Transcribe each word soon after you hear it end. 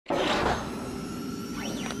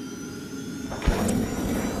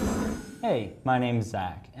Hey, my name's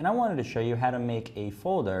Zach, and I wanted to show you how to make a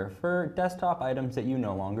folder for desktop items that you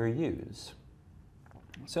no longer use.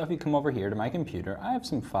 So if you come over here to my computer, I have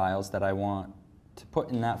some files that I want to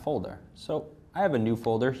put in that folder. So I have a new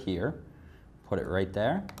folder here, put it right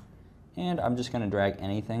there, and I'm just going to drag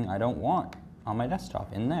anything I don't want on my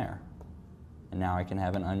desktop in there. And now I can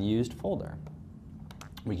have an unused folder.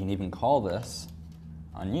 We can even call this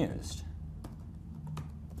unused.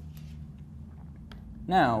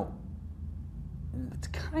 Now, it's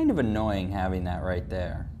kind of annoying having that right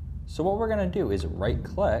there. So what we're going to do is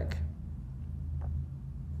right-click,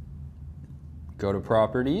 go to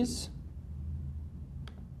Properties,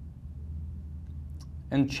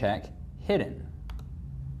 and check Hidden.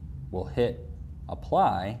 We'll hit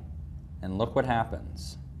Apply, and look what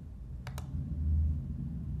happens.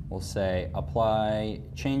 We'll say Apply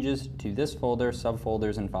changes to this folder,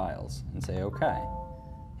 subfolders, and files, and say OK.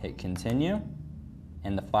 Hit Continue,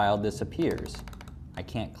 and the file disappears. I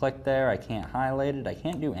can't click there, I can't highlight it, I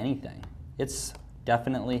can't do anything. It's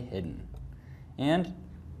definitely hidden. And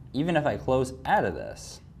even if I close out of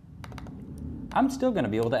this, I'm still going to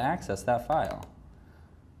be able to access that file.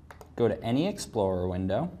 Go to any Explorer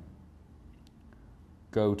window,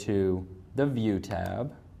 go to the View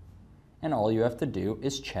tab, and all you have to do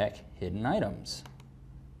is check Hidden Items.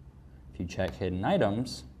 If you check Hidden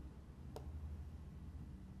Items,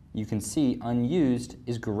 you can see Unused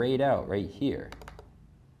is grayed out right here.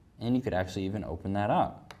 And you could actually even open that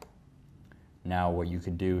up. Now what you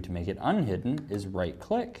could do to make it unhidden is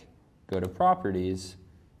right-click, go to Properties,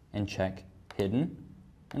 and check Hidden,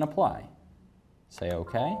 and Apply. Say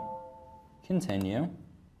OK, Continue,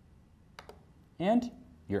 and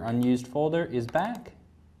your unused folder is back,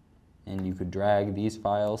 and you could drag these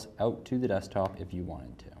files out to the desktop if you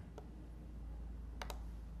wanted to.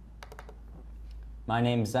 My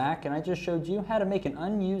name's Zach, and I just showed you how to make an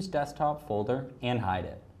unused desktop folder and hide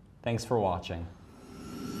it. Thanks for watching.